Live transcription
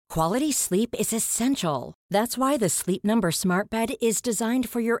Quality sleep is essential. That's why the Sleep Number Smart Bed is designed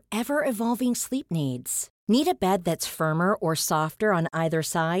for your ever-evolving sleep needs. Need a bed that's firmer or softer on either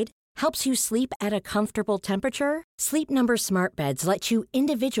side? Helps you sleep at a comfortable temperature? Sleep Number Smart Beds let you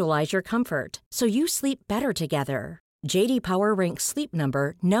individualize your comfort, so you sleep better together. J.D. Power ranks Sleep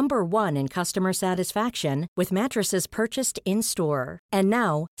Number number 1 in customer satisfaction with mattresses purchased in-store. And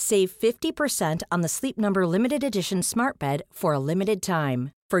now, save 50% on the Sleep Number Limited Edition Smart Bed for a limited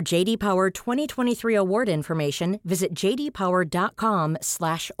time. For J.D. Power 2023 award information, visit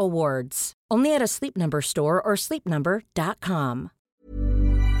jdpower.com/awards. Only at a Sleep Number store or sleepnumber.com.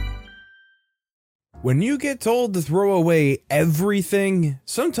 When you get told to throw away everything,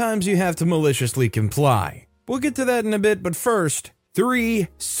 sometimes you have to maliciously comply. We'll get to that in a bit, but first, 3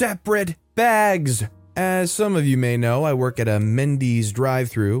 separate bags. As some of you may know, I work at a Mendy's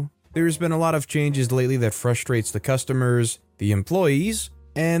drive-thru. There's been a lot of changes lately that frustrates the customers, the employees,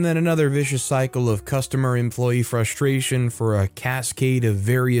 and then another vicious cycle of customer-employee frustration for a cascade of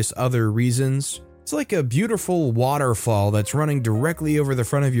various other reasons. It's like a beautiful waterfall that's running directly over the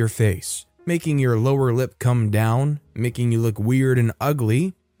front of your face, making your lower lip come down, making you look weird and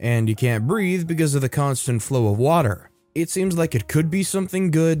ugly, and you can't breathe because of the constant flow of water. It seems like it could be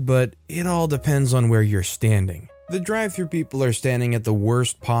something good, but it all depends on where you're standing. The drive-thru people are standing at the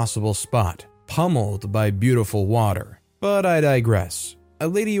worst possible spot, pummeled by beautiful water. But I digress. A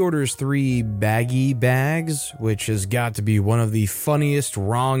lady orders 3 baggy bags, which has got to be one of the funniest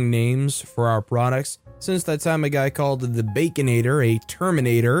wrong names for our products. Since that time a guy called the Baconator a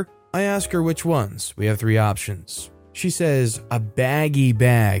Terminator, I ask her which ones. We have 3 options. She says, a baggy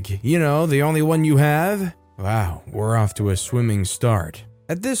bag. You know, the only one you have? Wow, we're off to a swimming start.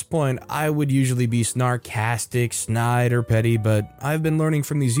 At this point, I would usually be snarkastic, snide, or petty, but I've been learning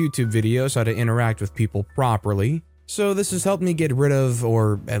from these YouTube videos how to interact with people properly. So this has helped me get rid of,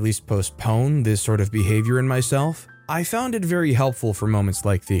 or at least postpone, this sort of behavior in myself. I found it very helpful for moments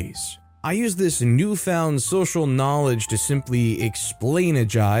like these. I use this newfound social knowledge to simply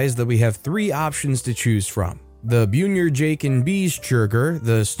explain-agize that we have 3 options to choose from. The Bunyer Jakin Beeschurger,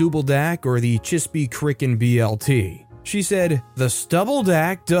 the Stubeldak, or the Chispy Cricken BLT. She said, the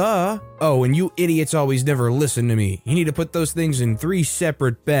Stubbledak, duh. Oh, and you idiots always never listen to me. You need to put those things in 3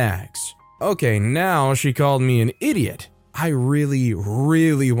 separate bags. Okay, now she called me an idiot. I really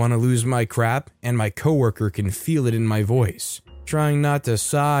want to lose my crap, and my coworker can feel it in my voice. Trying not to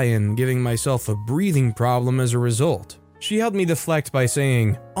sigh and giving myself a breathing problem as a result. She helped me deflect by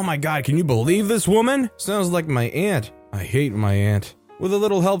saying, oh my god, can you believe this woman? Sounds like my aunt. I hate my aunt. With a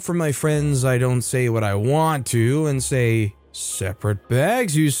little help from my friends, I don't say what I want to and say, separate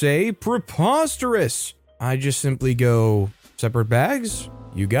bags, you say? Preposterous! I just simply go, separate bags?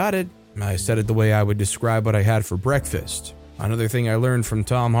 You got it. I said it the way I would describe what I had for breakfast. Another thing I learned from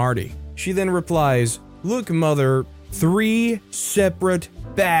Tom Hardy. She then replies, look, mother, 3 separate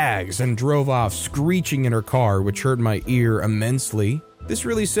bags, and drove off screeching in her car, which hurt my ear immensely. This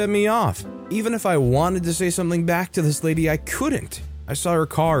really set me off. Even if I wanted to say something back to this lady, I couldn't. I saw her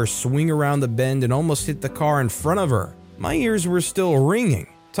car swing around the bend and almost hit the car in front of her. My ears were still ringing.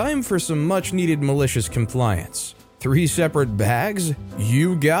 Time for some much-needed malicious compliance. 3 separate bags?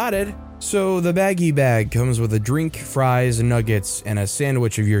 You got it. So the baggy bag comes with a drink, fries, nuggets, and a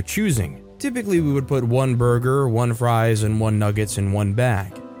sandwich of your choosing. Typically, we would put 1 burger, 1 fries, and 1 nuggets in 1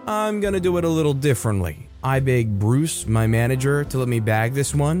 bag. I'm gonna do it a little differently. I begged Bruce, my manager, to let me bag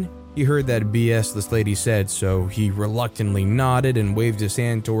this one. He heard that BS this lady said, so he reluctantly nodded and waved his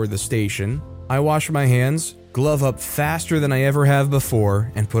hand toward the station. I washed my hands, glove up faster than I ever have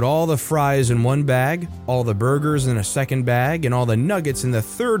before, and put all the fries in 1 bag, all the burgers in a 2nd bag, and all the nuggets in the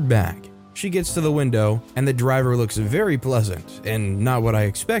 3rd bag. She gets to the window, and the driver looks very pleasant, and not what I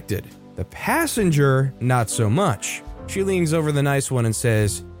expected. The passenger, not so much. She leans over the nice one and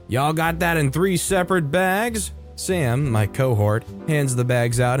says, y'all got that in 3 separate bags? Sam, my cohort, hands the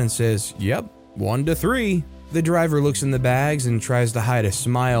bags out and says, yep, 1 to 3. The driver looks in the bags and tries to hide a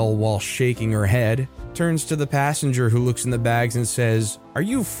smile while shaking her head, turns to the passenger who looks in the bags and says, are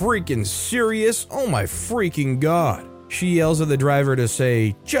you freaking serious? Oh my freaking god. She yells at the driver to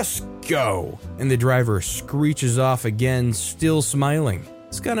say, just go, and the driver screeches off again, still smiling.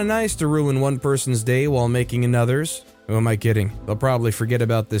 It's kinda nice to ruin one person's day while making another's. Who am I kidding? They'll probably forget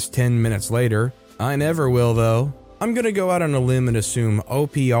about this 10 minutes later. I never will, though. I'm gonna go out on a limb and assume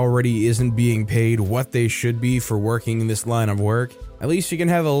OP already isn't being paid what they should be for working in this line of work. At least you can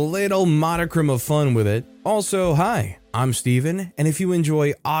have a little modicum of fun with it. Also, hi, I'm Steven, and if you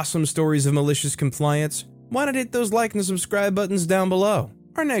enjoy awesome stories of malicious compliance, why not hit those like and subscribe buttons down below?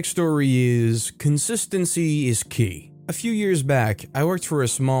 Our next story is Consistency is Key. A few years back, I worked for a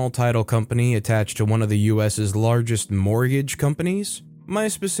small title company attached to one of the US's largest mortgage companies. My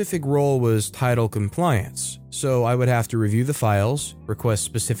specific role was title compliance, so I would have to review the files, request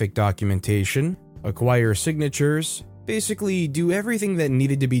specific documentation, acquire signatures, basically do everything that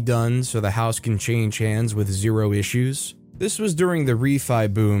needed to be done so the house can change hands with zero issues. This was during the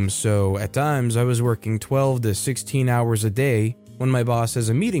refi boom, so at times I was working 12 to 16 hours a day when my boss has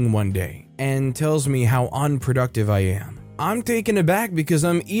a meeting one day and tells me how unproductive I am. I'm taken aback because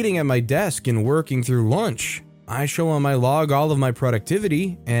I'm eating at my desk and working through lunch. I show on my log all of my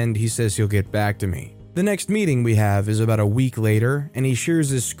productivity, and he says he'll get back to me. The next meeting we have is about a week later, and he shares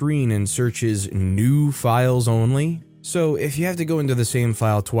his screen and searches new files only. So if you have to go into the same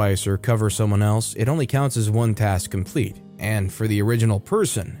file twice or cover someone else, it only counts as one task complete. And for the original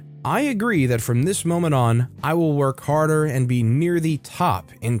person, I agree that from this moment on, I will work harder and be near the top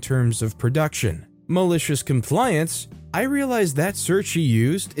in terms of production. Malicious compliance, I realized that search he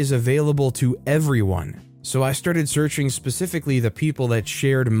used is available to everyone. So I started searching specifically the people that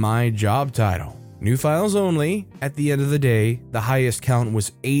shared my job title. New files only. At the end of the day, the highest count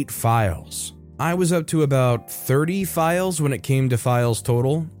was 8 files. I was up to about 30 files when it came to files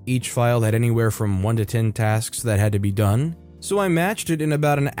total. Each file had anywhere from 1 to 10 tasks that had to be done. So I matched it in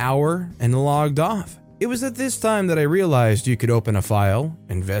about an hour and logged off. It was at this time that I realized you could open a file,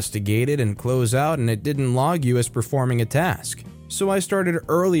 investigate it, and close out, and it didn't log you as performing a task. So I started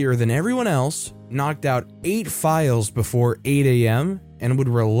earlier than everyone else, knocked out 8 files before 8 a.m., and would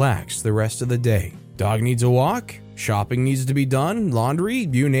relax the rest of the day. Dog needs a walk, shopping needs to be done, laundry,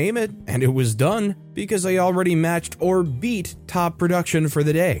 you name it, and it was done because I already matched or beat top production for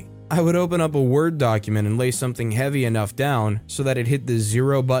the day. I would open up a Word document and lay something heavy enough down so that it hit the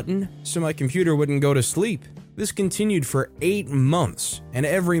 0 button so my computer wouldn't go to sleep. This continued for 8 months, and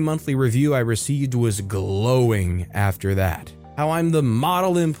every monthly review I received was glowing after that. How I'm the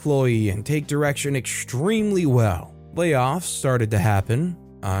model employee and take direction extremely well. Layoffs started to happen.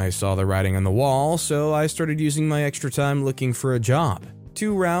 I saw the writing on the wall, so I started using my extra time looking for a job.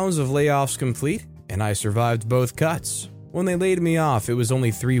 2 rounds of layoffs complete, and I survived both cuts. When they laid me off, it was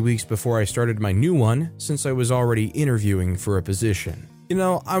only 3 weeks before I started my new one, since I was already interviewing for a position. You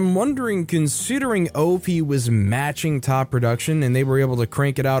know, I'm wondering, considering OP was matching top production and they were able to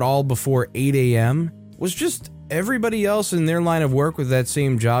crank it out all before 8 a.m., was just everybody else in their line of work with that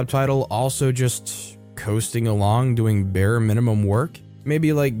same job title also just coasting along doing bare minimum work?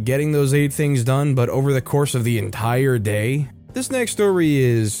 Maybe like getting those 8 things done, but over the course of the entire day? This next story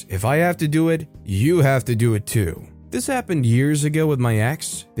is, if I have to do it, you have to do it too. This happened years ago with my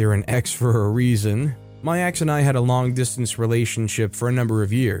ex. They're an ex for a reason. My ex and I had a long-distance relationship for a number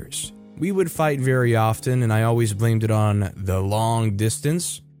of years. We would fight very often, and I always blamed it on the long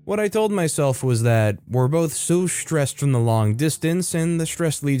distance. What I told myself was that we're both so stressed from the long distance, and the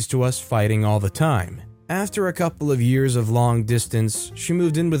stress leads to us fighting all the time. After a couple of years of long distance, she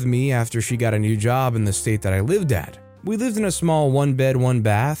moved in with me after she got a new job in the state that I lived at. We lived in a small 1-bed,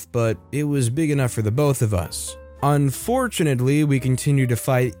 1-bath, but it was big enough for the both of us. Unfortunately, we continued to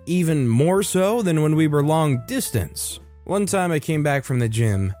fight even more so than when we were long distance. One time I came back from the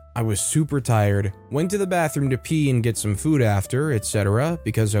gym. I was super tired, went to the bathroom to pee and get some food after, etc.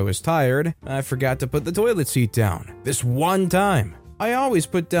 Because I was tired, I forgot to put the toilet seat down. This one time. I always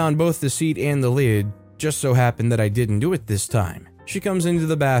put down both the seat and the lid, just so happened that I didn't do it this time. She comes into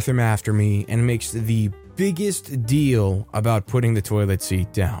the bathroom after me and makes the biggest deal about putting the toilet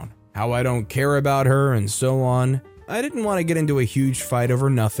seat down. How I don't care about her and so on. I didn't want to get into a huge fight over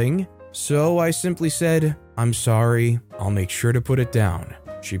nothing, so I simply said, "I'm sorry, I'll make sure to put it down."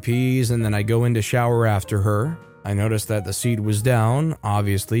 She pees and then I go in to shower after her. I noticed that the seat was down,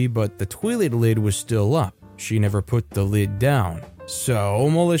 obviously, but the toilet lid was still up. She never put the lid down. So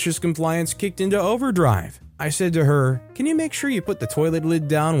malicious compliance kicked into overdrive. I said to her, "Can you make sure you put the toilet lid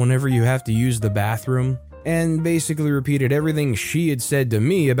down whenever you have to use the bathroom?" And basically repeated everything she had said to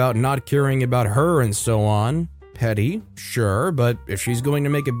me about not caring about her and so on. Petty, sure, but if she's going to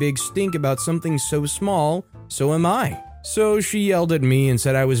make a big stink about something so small, so am I. So she yelled at me and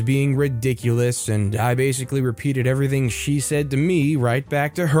said I was being ridiculous, and I basically repeated everything she said to me right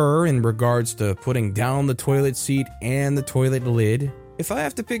back to her in regards to putting down the toilet seat and the toilet lid. If I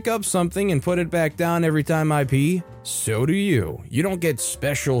have to pick up something and put it back down every time I pee, so do you. You don't get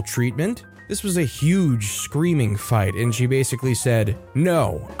special treatment. This was a huge screaming fight, and she basically said,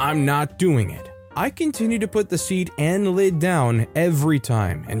 "No, I'm not doing it." I continued to put the seat and lid down every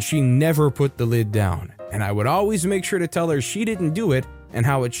time, and she never put the lid down. And I would always make sure to tell her she didn't do it and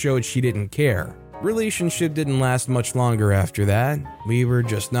how it showed she didn't care. Relationship didn't last much longer after that. We were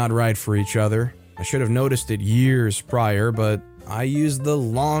just not right for each other. I should have noticed it years prior, but I used the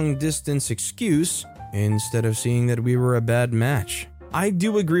long-distance excuse instead of seeing that we were a bad match. I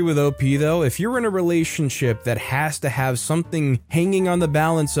do agree with OP though, if you're in a relationship that has to have something hanging on the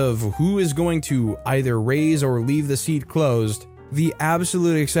balance of who is going to either raise or leave the seat closed, the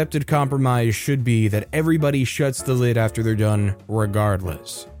absolute accepted compromise should be that everybody shuts the lid after they're done,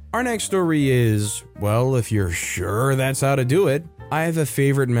 regardless. Our next story is, well, if you're sure that's how to do it, I have a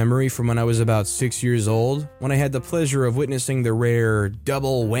favorite memory from when I was about 6 years old, when I had the pleasure of witnessing the rare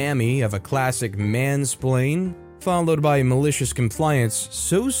double whammy of a classic mansplain, followed by malicious compliance,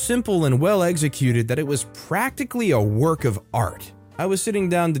 so simple and well executed that it was practically a work of art. I was sitting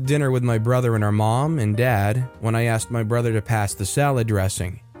down to dinner with my brother and our mom and dad when I asked my brother to pass the salad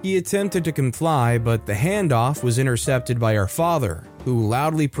dressing. He attempted to comply, but the handoff was intercepted by our father, who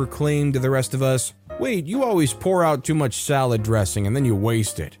loudly proclaimed to the rest of us, "Wait, you always pour out too much salad dressing and then you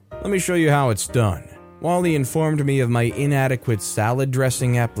waste it. Let me show you how it's done." While he informed me of my inadequate salad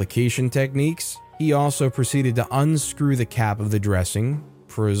dressing application techniques, he also proceeded to unscrew the cap of the dressing,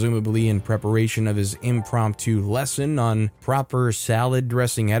 presumably in preparation of his impromptu lesson on proper salad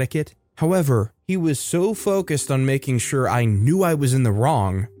dressing etiquette. However, he was so focused on making sure I knew I was in the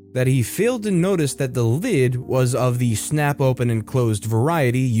wrong that he failed to notice that the lid was of the snap open and closed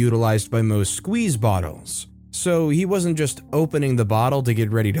variety utilized by most squeeze bottles. So he wasn't just opening the bottle to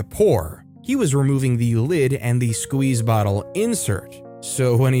get ready to pour, he was removing the lid and the squeeze bottle insert.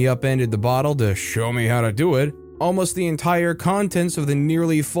 So when he upended the bottle to show me how to do it, almost the entire contents of the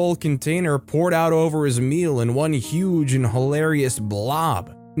nearly full container poured out over his meal in one huge and hilarious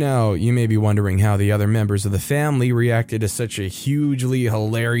blob. Now, you may be wondering how the other members of the family reacted to such a hugely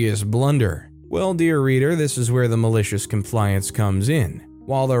hilarious blunder. Well, dear reader, this is where the malicious compliance comes in.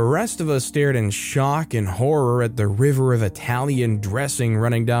 While the rest of us stared in shock and horror at the river of Italian dressing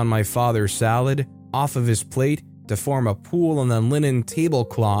running down my father's salad, off of his plate, to form a pool on the linen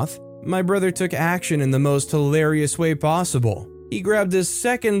tablecloth, my brother took action in the most hilarious way possible. He grabbed his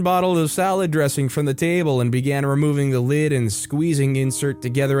second bottle of salad dressing from the table and began removing the lid and squeezing insert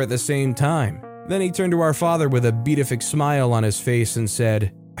together at the same time. Then he turned to our father with a beatific smile on his face and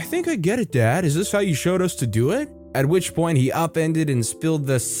said, "I think I get it, Dad. Is this how you showed us to do it?" At which point he upended and spilled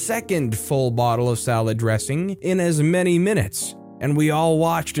the second full bottle of salad dressing in as many minutes, and we all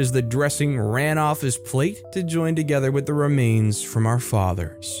watched as the dressing ran off his plate to join together with the remains from our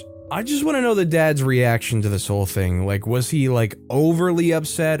fathers. I just want to know the dad's reaction to this whole thing. Like, was he overly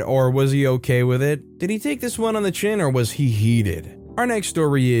upset, or was he okay with it? Did he take this one on the chin, or was he heated? Our next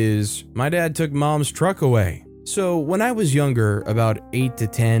story is, my dad took mom's truck away. So when I was younger, about 8 to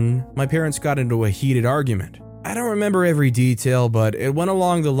 10, my parents got into a heated argument. I don't remember every detail, but it went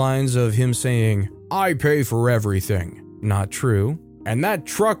along the lines of him saying, "I pay for everything." Not true. "And that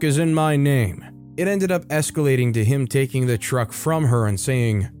truck is in my name." It ended up escalating to him taking the truck from her and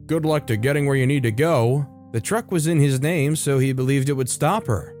saying, "Good luck to getting where you need to go." The truck was in his name, so he believed it would stop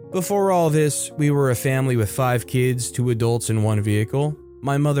her. Before all this, we were a family with 5 kids, 2 adults in 1 vehicle.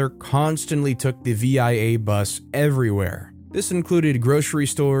 My mother constantly took the VIA bus everywhere. This included grocery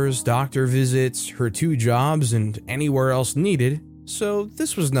stores, doctor visits, her 2 jobs, and anywhere else needed, so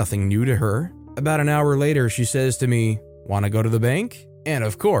this was nothing new to her. About an hour later, she says to me, "Want to go to the bank?" And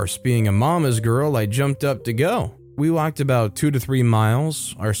of course, being a mama's girl, I jumped up to go. We walked about 2 to 3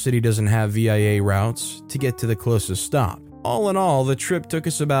 miles, our city doesn't have VIA routes, to get to the closest stop. All in all, the trip took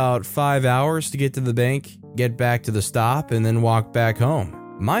us about 5 hours to get to the bank, get back to the stop, and then walk back home.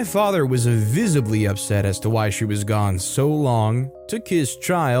 My father was visibly upset as to why she was gone so long, took his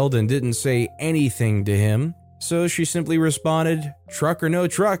child and didn't say anything to him, so she simply responded, "Truck or no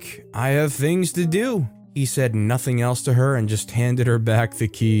truck, I have things to do." He said nothing else to her and just handed her back the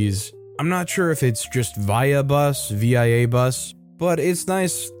keys. I'm not sure if it's just VIA bus, but it's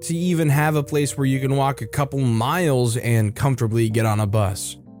nice to even have a place where you can walk a couple miles and comfortably get on a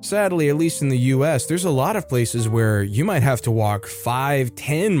bus. Sadly, at least in the US, there's a lot of places where you might have to walk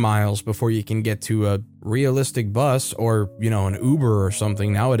 5-10 miles before you can get to a realistic bus or, an Uber or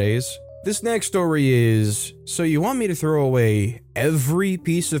something nowadays. This next story is, so you want me to throw away every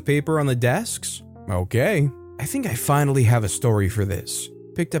piece of paper on the desks? Okay. I think I finally have a story for this.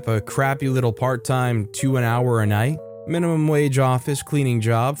 Picked up a crappy little part-time 2 an hour a night, minimum wage office cleaning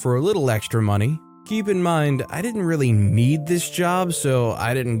job for a little extra money. Keep in mind, I didn't really need this job, so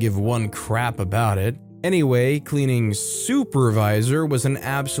I didn't give one crap about it. Anyway, cleaning supervisor was an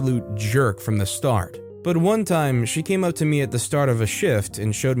absolute jerk from the start. But one time, she came up to me at the start of a shift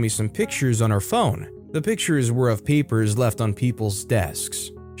and showed me some pictures on her phone. The pictures were of papers left on people's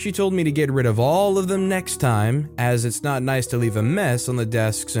desks. She told me to get rid of all of them next time, as it's not nice to leave a mess on the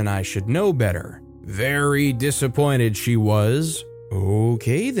desks and I should know better. Very disappointed she was.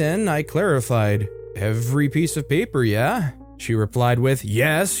 Okay then, I clarified. Every piece of paper, yeah? She replied with,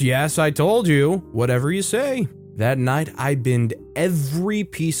 yes, I told you. Whatever you say. That night, I binned every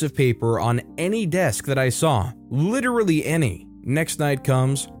piece of paper on any desk that I saw. Literally any. Next night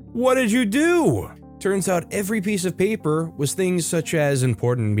comes, what did you do? Turns out every piece of paper was things such as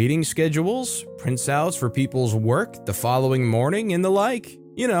important meeting schedules, printouts for people's work the following morning, and the like.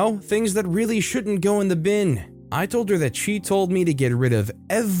 You know, things that really shouldn't go in the bin. I told her that she told me to get rid of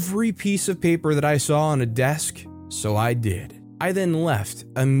every piece of paper that I saw on a desk, so I did. I then left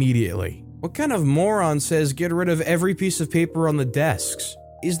immediately. What kind of moron says get rid of every piece of paper on the desks?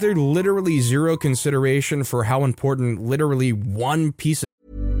 Is there literally zero consideration for how important literally one piece of...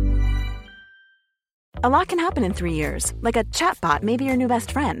 A lot can happen in 3 years, like a chatbot may be your new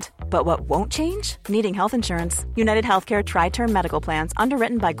best friend. But what won't change? Needing health insurance. United Healthcare Tri-Term Medical Plans,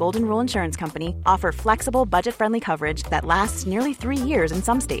 underwritten by Golden Rule Insurance Company, offer flexible, budget-friendly coverage that lasts nearly 3 years in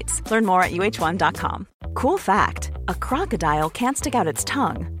some states. Learn more at uh1.com. Cool fact, a crocodile can't stick out its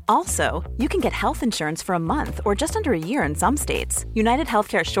tongue. Also, you can get health insurance for a month or just under a year in some states. United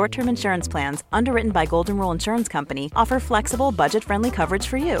Healthcare short-term insurance plans, underwritten by Golden Rule Insurance Company, offer flexible, budget-friendly coverage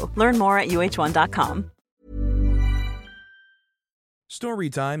for you. Learn more at uh1.com.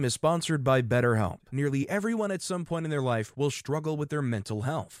 Storytime is sponsored by BetterHelp. Nearly everyone at some point in their life will struggle with their mental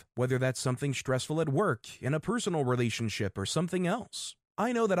health, whether that's something stressful at work, in a personal relationship, or something else.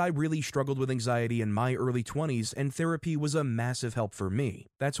 I know that I really struggled with anxiety in my early 20s, and therapy was a massive help for me.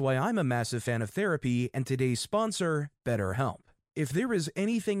 That's why I'm a massive fan of therapy and today's sponsor, BetterHelp. If there is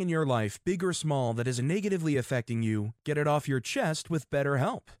anything in your life, big or small, that is negatively affecting you, get it off your chest with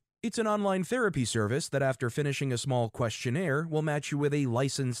BetterHelp. It's an online therapy service that, after finishing a small questionnaire, will match you with a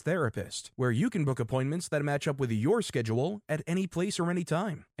licensed therapist, where you can book appointments that match up with your schedule at any place or any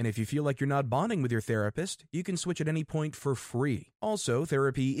time. And if you feel like you're not bonding with your therapist, you can switch at any point for free. Also,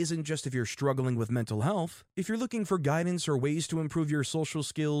 therapy isn't just if you're struggling with mental health. If you're looking for guidance or ways to improve your social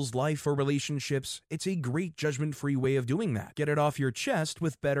skills, life, or relationships, it's a great judgment-free way of doing that. Get it off your chest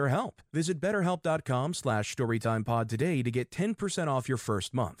with BetterHelp. Visit BetterHelp.com/StorytimePod today to get 10% off your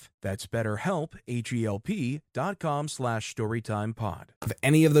first month. That's BetterHelp, HELP.com/StorytimePod. If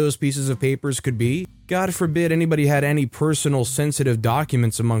any of those pieces of papers could be, God forbid anybody had any personal sensitive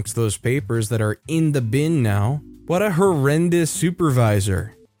documents amongst those papers that are in the bin now. What a horrendous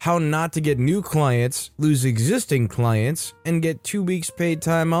supervisor. How not to get new clients, lose existing clients, and get 2 weeks paid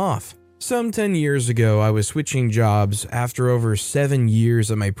time off. Some 10 years ago, I was switching jobs after over 7 years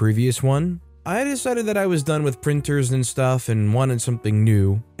at my previous one. I decided that I was done with printers and stuff and wanted something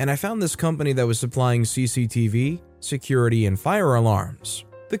new, and I found this company that was supplying CCTV, security, and fire alarms.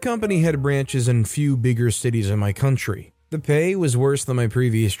 The company had branches in few bigger cities in my country. The pay was worse than my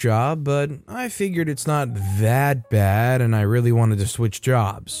previous job, but I figured it's not that bad and I really wanted to switch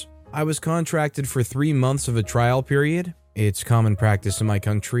jobs. I was contracted for 3 months of a trial period. It's common practice in my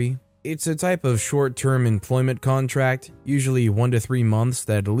country. It's a type of short-term employment contract, usually 1 to 3 months,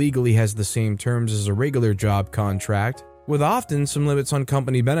 that legally has the same terms as a regular job contract, with often some limits on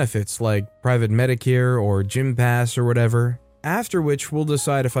company benefits like private Medicare or gym pass or whatever, after which we'll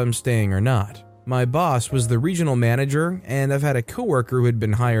decide if I'm staying or not. My boss was the regional manager, and I've had a coworker who had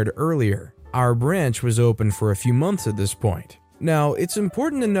been hired earlier. Our branch was open for a few months at this point. Now, it's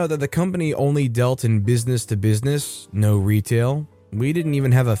important to note that the company only dealt in business to business, no retail. We didn't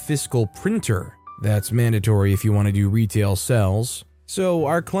even have a fiscal printer. That's mandatory if you want to do retail sales. So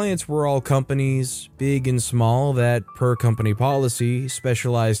our clients were all companies, big and small, that, per company policy,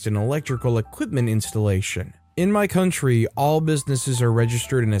 specialized in electrical equipment installation. In my country, all businesses are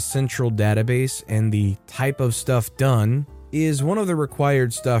registered in a central database, and the type of stuff done is one of the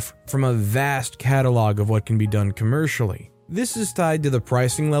required stuff from a vast catalog of what can be done commercially. This is tied to the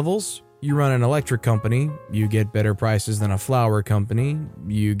pricing levels. You run an electric company, you get better prices than a flower company,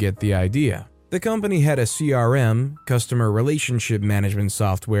 you get the idea. The company had a CRM, customer relationship management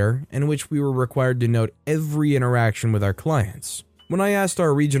software, in which we were required to note every interaction with our clients. When I asked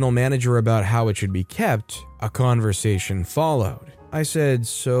our regional manager about how it should be kept, a conversation followed. I said,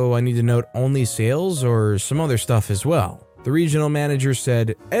 so I need to note only sales or some other stuff as well? The regional manager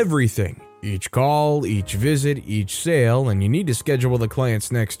said, everything. Each call, each visit, each sale, and you need to schedule the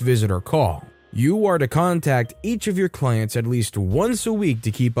client's next visit or call. You are to contact each of your clients at least once a week to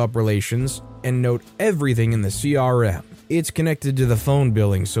keep up relations and note everything in the CRM. It's connected to the phone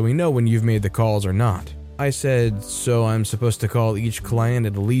billing, so we know when you've made the calls or not. I said, so I'm supposed to call each client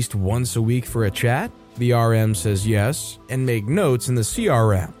at least once a week for a chat? The RM says yes, and make notes in the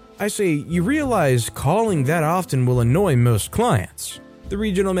CRM. I say, you realize calling that often will annoy most clients. The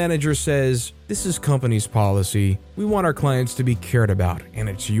regional manager says, "This is company's policy. We want our clients to be cared about, and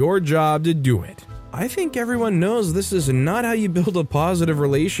it's your job to do it." I think everyone knows this is not how you build a positive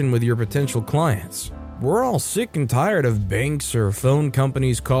relation with your potential clients. We're all sick and tired of banks or phone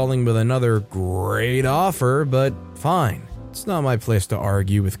companies calling with another great offer, but fine. It's not my place to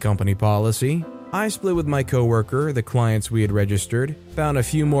argue with company policy. I split with my coworker, the clients we had registered, found a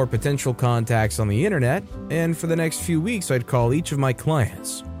few more potential contacts on the internet, and for the next few weeks I'd call each of my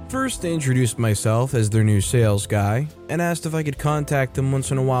clients. First, I introduced myself as their new sales guy and asked if I could contact them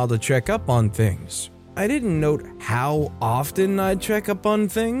once in a while to check up on things. I didn't note how often I'd check up on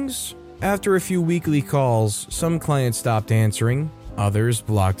things. After a few weekly calls, some clients stopped answering, others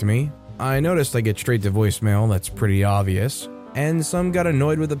blocked me. I noticed I get straight to voicemail, that's pretty obvious. And some got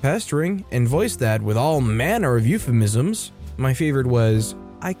annoyed with the pestering and voiced that with all manner of euphemisms. My favorite was,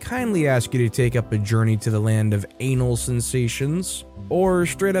 "I kindly ask you to take up a journey to the land of anal sensations," or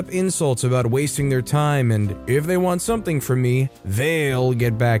straight up insults about wasting their time and if they want something from me, they'll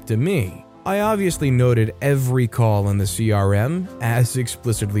get back to me. I obviously noted every call in the CRM as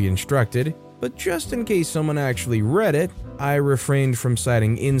explicitly instructed, but just in case someone actually read it, I refrained from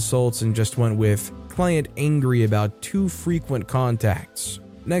citing insults and just went with client angry about too frequent contacts.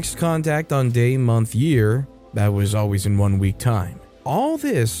 Next contact on day, month, year, that was always in 1 week time. All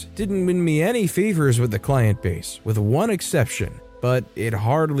this didn't win me any favors with the client base, with one exception, but it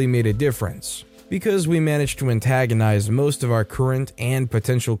hardly made a difference. Because we managed to antagonize most of our current and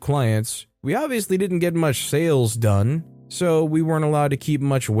potential clients, we obviously didn't get much sales done, so we weren't allowed to keep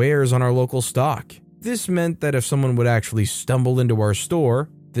much wares on our local stock. This meant that if someone would actually stumble into our store,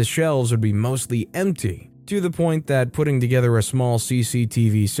 the shelves would be mostly empty, to the point that putting together a small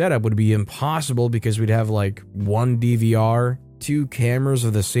CCTV setup would be impossible because we'd have like one DVR, 2 cameras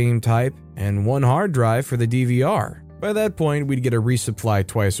of the same type, and 1 hard drive for the DVR. By that point, we'd get a resupply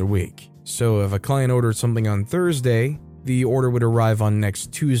twice a week. So if a client ordered something on Thursday, the order would arrive on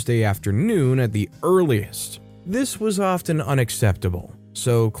next Tuesday afternoon at the earliest. This was often unacceptable,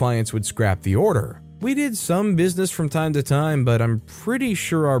 so clients would scrap the order. We did some business from time to time, but I'm pretty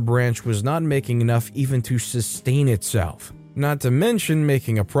sure our branch was not making enough even to sustain itself. Not to mention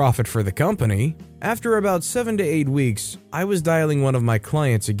making a profit for the company. After about 7 to 8 weeks, I was dialing one of my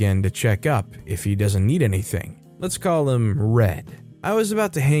clients again to check up if he doesn't need anything. Let's call him Red. I was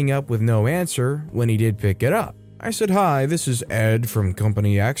about to hang up with no answer when he did pick it up. I said, "Hi, this is Ed from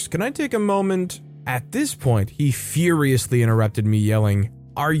Company X. Can I take a moment?" At this point, he furiously interrupted me, yelling,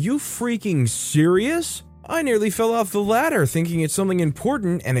 "Are you freaking serious? I nearly fell off the ladder thinking it's something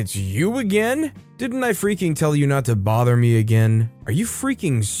important and it's you again? Didn't I freaking tell you not to bother me again? Are you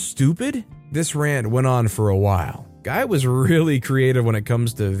freaking stupid?" This rant went on for a while. Guy was really creative when it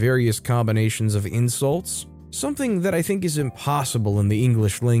comes to various combinations of insults, something that I think is impossible in the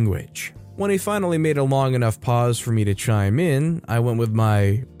English language. When he finally made a long enough pause for me to chime in, I went with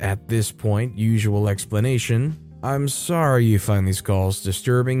my, at this point, usual explanation. "I'm sorry you find these calls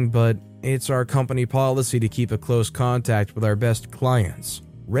disturbing, but it's our company policy to keep a close contact with our best clients."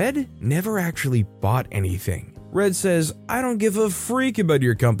 Red never actually bought anything. Red says, "I don't give a freak about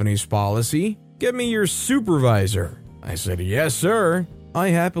your company's policy. Get me your supervisor." I said, "Yes, sir." I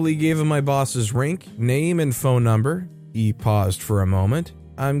happily gave him my boss's rank, name, and phone number. He paused for a moment.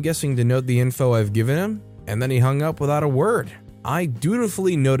 I'm guessing to note the info I've given him, and then he hung up without a word. I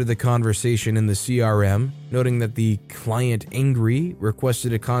dutifully noted the conversation in the CRM, noting that the client angry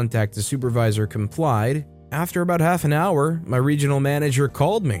requested to contact the supervisor complied. After about half an hour, my regional manager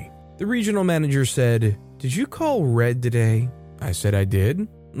called me. The regional manager said, "Did you call Red today?" I said I did,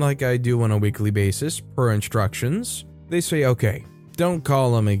 like I do on a weekly basis, per instructions. They say, "Okay, don't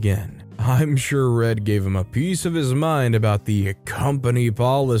call him again." I'm sure Red gave him a piece of his mind about the company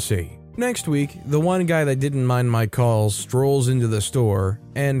policy. Next week, the one guy that didn't mind my calls strolls into the store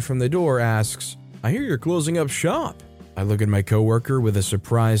and from the door asks, "I hear you're closing up shop." I look at my coworker with a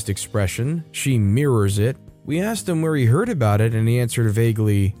surprised expression. She mirrors it. We asked him where he heard about it and he answered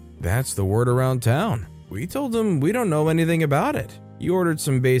vaguely, "That's the word around town." We told him we don't know anything about it. He ordered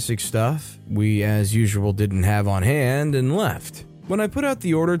some basic stuff we, as usual, didn't have on hand and left. When I put out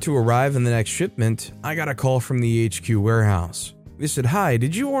the order to arrive in the next shipment, I got a call from the HQ warehouse. They said, "Hi,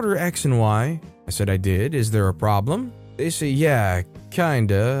 did you order X and Y?" I said I did. "Is there a problem?" They say, "Yeah,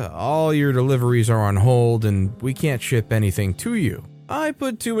 kinda. All your deliveries are on hold and we can't ship anything to you." I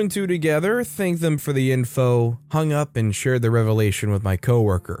put 2 and 2 together, thanked them for the info, hung up and shared the revelation with my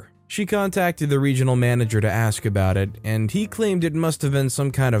coworker. She contacted the regional manager to ask about it, and he claimed it must have been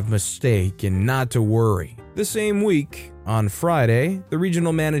some kind of mistake and not to worry. The same week, on Friday, the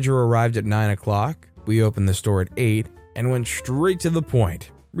regional manager arrived at 9 o'clock. We opened the store at 8. and went straight to the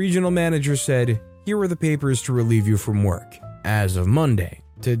point. Regional manager said, "Here are the papers to relieve you from work. As of Monday.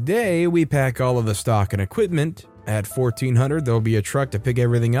 Today, we pack all of the stock and equipment. At 1400, there'll be a truck to pick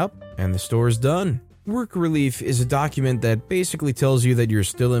everything up, and the store's done." Work relief is a document that basically tells you that you're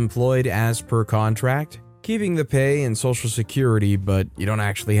still employed as per contract, keeping the pay and social security, but you don't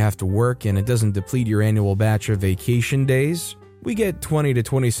actually have to work and it doesn't deplete your annual batch of vacation days. We get 20 to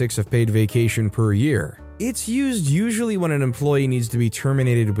 26 of paid vacation per year. It's used usually when an employee needs to be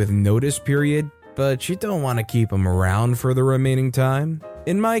terminated with notice period, but you don't want to keep them around for the remaining time.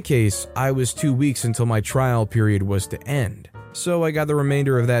 In my case, I was 2 weeks until my trial period was to end, so I got the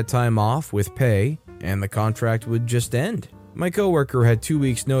remainder of that time off with pay, and the contract would just end. My coworker had 2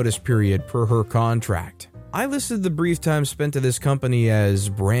 weeks notice period per her contract. I listed the brief time spent at this company as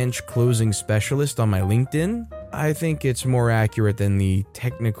branch closing specialist on my LinkedIn. I think it's more accurate than the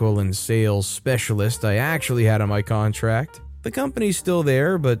technical and sales specialist I actually had on my contract. The company's still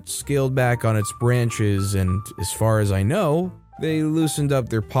there, but scaled back on its branches, and as far as I know, they loosened up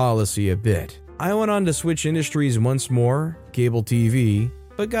their policy a bit. I went on to switch industries once more, cable TV,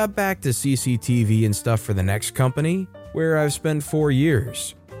 but got back to CCTV and stuff for the next company, where I've spent 4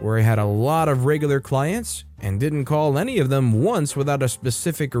 years, where I had a lot of regular clients and didn't call any of them once without a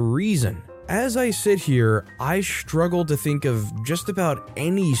specific reason. As I sit here, I struggle to think of just about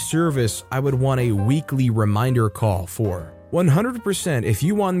any service I would want a weekly reminder call for. 100%, if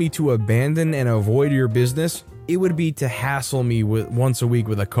you want me to abandon and avoid your business, it would be to hassle me once a week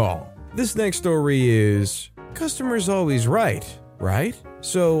with a call. This next story is, customer's always right?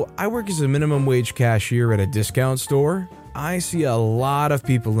 So I work as a minimum wage cashier at a discount store. I see a lot of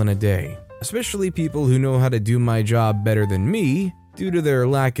people in a day, especially people who know how to do my job better than me due to their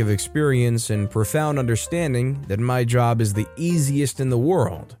lack of experience and profound understanding that my job is the easiest in the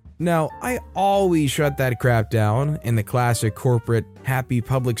world. Now, I always shut that crap down in the classic corporate, happy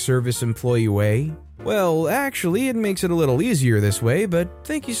public service employee way. Well, actually, it makes it a little easier this way, but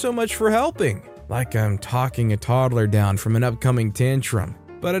thank you so much for helping. Like I'm talking a toddler down from an upcoming tantrum,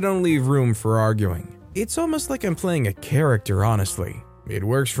 but I don't leave room for arguing. It's almost like I'm playing a character, honestly. It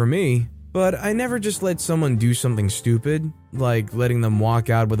works for me, but I never just let someone do something stupid, like letting them walk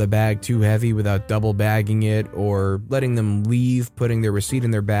out with a bag too heavy without double bagging it, or letting them leave putting their receipt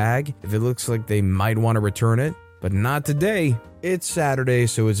in their bag if it looks like they might want to return it. But not today. It's Saturday,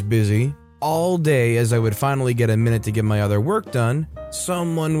 so it's busy. All day, as I would finally get a minute to get my other work done,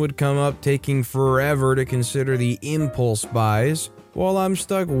 someone would come up taking forever to consider the impulse buys, while I'm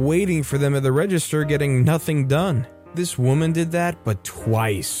stuck waiting for them at the register getting nothing done. This woman did that, but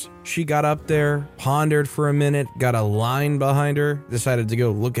twice. She got up there, pondered for a minute, got a line behind her, decided to go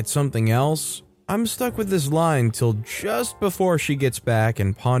look at something else. I'm stuck with this line till just before she gets back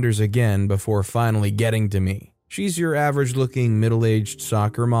and ponders again before finally getting to me. She's your average-looking middle-aged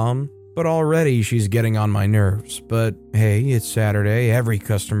soccer mom, but already she's getting on my nerves. But hey, it's Saturday, every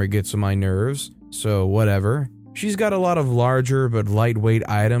customer gets on my nerves, so whatever. She's got a lot of larger but lightweight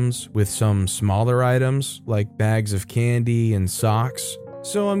items with some smaller items like bags of candy and socks.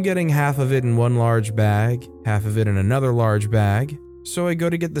 So I'm getting half of it in one large bag, half of it in another large bag. So I go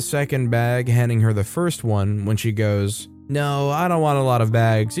to get the second bag, handing her the first one when she goes, "No, I don't want a lot of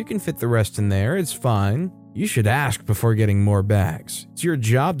bags. You can fit the rest in there. It's fine." You should ask before getting more bags. It's your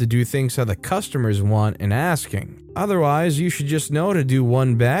job to do things how the customers want and asking. Otherwise, you should just know to do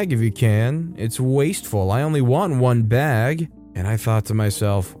one bag if you can. It's wasteful. I only want one bag. And I thought to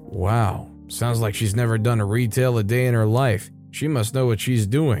myself, wow, sounds like she's never done a retail a day in her life. She must know what she's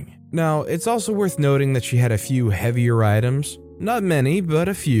doing. Now, it's also worth noting that she had a few heavier items. Not many, but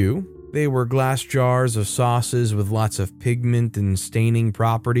a few. They were glass jars of sauces with lots of pigment and staining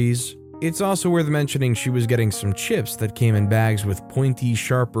properties. It's also worth mentioning she was getting some chips that came in bags with pointy,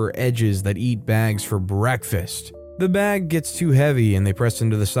 sharper edges that eat bags for breakfast. The bag gets too heavy and they press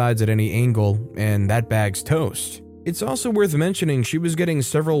into the sides at any angle, and that bag's toast. It's also worth mentioning she was getting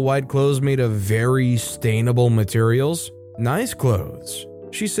several white clothes made of very stainable materials. Nice clothes.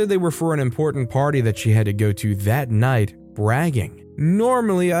 She said they were for an important party that she had to go to that night, bragging.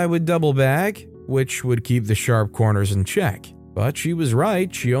 Normally I would double bag, which would keep the sharp corners in check. But she was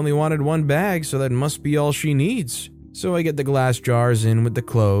right, she only wanted one bag, so that must be all she needs. So I get the glass jars in with the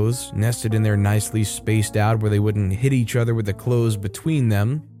clothes, nested in there nicely spaced out where they wouldn't hit each other with the clothes between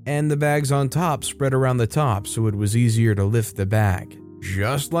them, and the bags on top spread around the top so it was easier to lift the bag.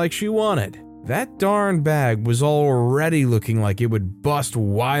 Just like she wanted. That darn bag was already looking like it would bust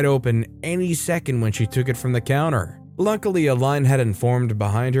wide open any second when she took it from the counter. Luckily, a line hadn't formed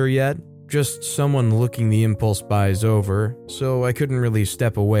behind her yet. just someone looking the impulse buys over, so I couldn't really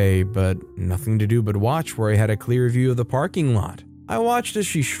step away, but nothing to do but watch where I had a clear view of the parking lot. I watched as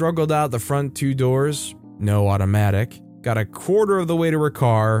she struggled out the front 2 doors, no automatic, got a quarter of the way to her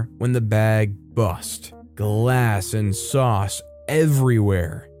car when the bag bust. Glass and sauce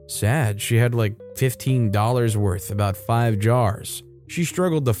everywhere. Sad, she had like $15 worth, about 5 jars. She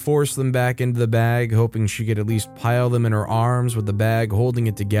struggled to force them back into the bag, hoping she could at least pile them in her arms with the bag holding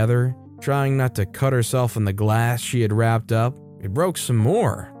it together, trying not to cut herself in the glass she had wrapped up. It broke some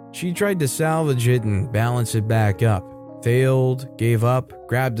more. She tried to salvage it and balance it back up. Failed, gave up,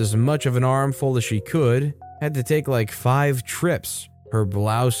 grabbed as much of an armful as she could, had to take like 5 trips. Her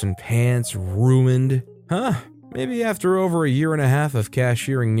blouse and pants ruined. Maybe after over a year and a half of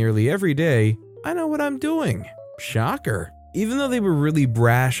cashiering nearly every day, I know what I'm doing. Shocker. Even though they were really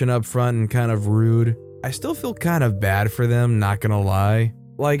brash and upfront and kind of rude, I still feel kind of bad for them, not gonna lie.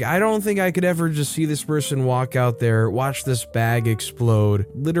 Like, I don't think I could ever just see this person walk out there, watch this bag explode,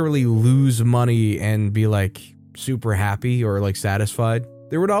 literally lose money and be like super happy or like satisfied.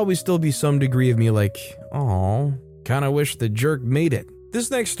 There would always still be some degree of me like, oh, kinda wish the jerk made it.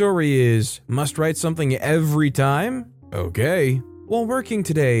 This next story is, must write something every time? Okay. While working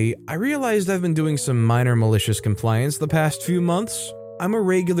today, I realized I've been doing some minor malicious compliance the past few months. I'm a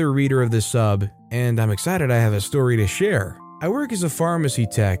regular reader of this sub, and I'm excited I have a story to share. I work as a pharmacy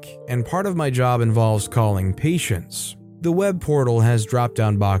tech, and part of my job involves calling patients. The web portal has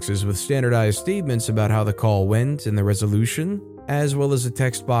drop-down boxes with standardized statements about how the call went and the resolution, as well as a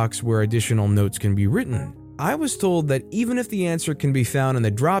text box where additional notes can be written. I was told that even if the answer can be found in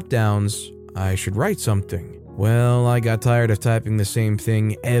the drop-downs, I should write something. Well, I got tired of typing the same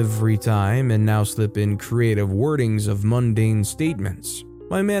thing every time and now slip in creative wordings of mundane statements.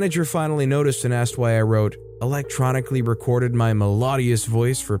 My manager finally noticed and asked why I wrote, electronically recorded my melodious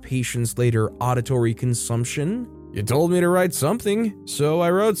voice for patients' later auditory consumption. You told me to write something, so I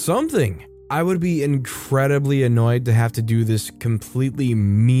wrote something. I would be incredibly annoyed to have to do this completely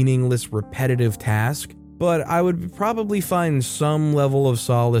meaningless, repetitive task, but I would probably find some level of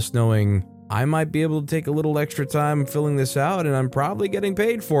solace knowing I might be able to take a little extra time filling this out and I'm probably getting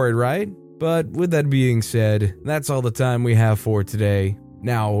paid for it, right? But with that being said, that's all the time we have for today.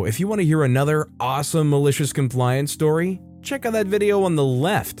 Now, if you want to hear another awesome malicious compliance story, check out that video on the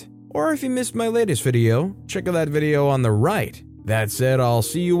left. Or if you missed my latest video, check out that video on the right. That said, I'll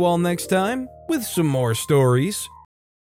see you all next time with some more stories.